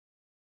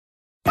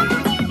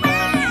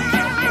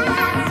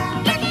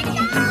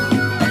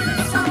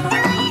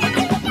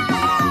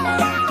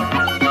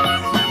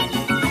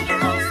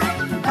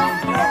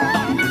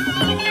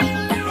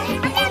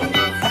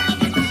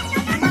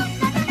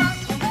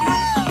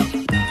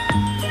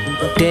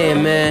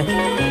Damn, man,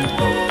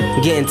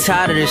 I'm getting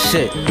tired of this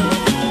shit.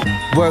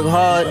 Work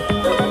hard,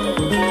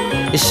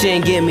 this shit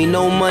ain't getting me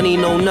no money,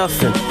 no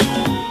nothing.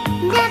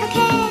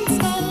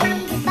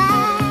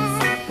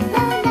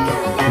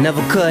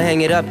 Never could hang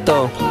it up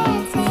though.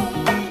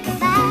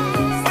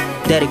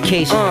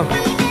 Dedication.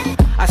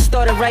 I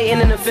started writing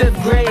in the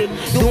 5th grade,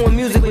 doing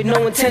music with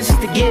no intentions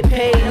to get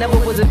paid. Never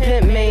was a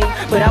pimp, man,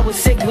 but I was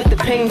sick with the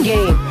pain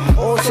game.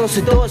 All sorts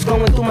of thoughts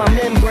going through my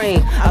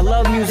membrane. I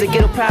love music,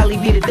 it'll probably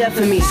be the death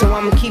of me, so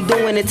I'ma keep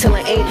doing it till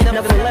it ain't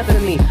nothing left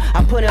of me.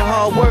 I put in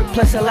hard work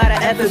plus a lot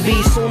of effort.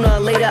 Sooner or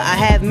later I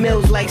have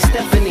mills like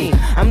Stephanie.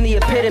 I'm the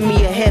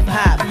epitome of hip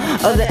hop.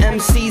 Other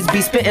MCs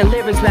be spitting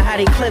lyrics but how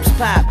they clips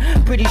pop.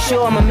 Pretty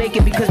sure I'ma make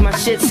it because my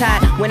shit's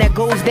hot. When that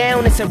goes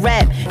down, it's a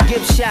rap,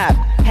 gift shop.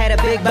 Had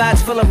a big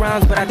box full of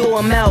rhymes, but I threw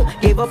them out.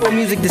 Gave up on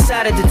music,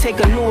 decided to take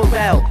a newer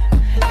route.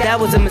 That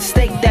was a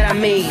mistake that I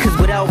made, cause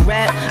without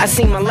rap, I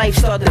seen my life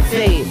start to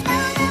fade.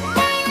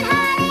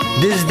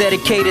 This is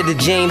dedicated to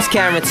James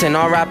Carrington,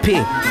 R.I.P.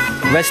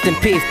 Rest in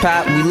peace,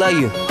 Pop, we love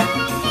you.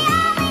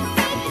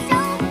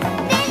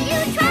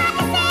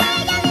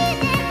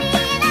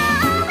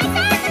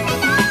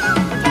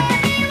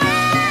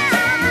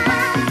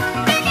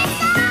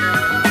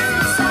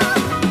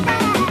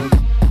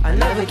 I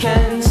never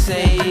can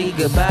say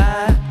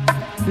goodbye.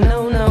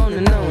 No, no, no,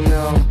 no,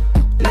 no.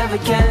 Never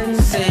can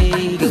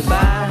say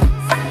goodbye.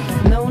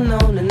 No, no,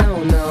 no,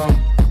 no, no.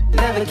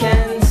 Never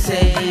can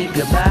say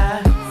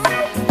goodbye.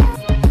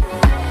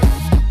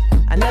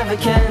 I never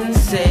can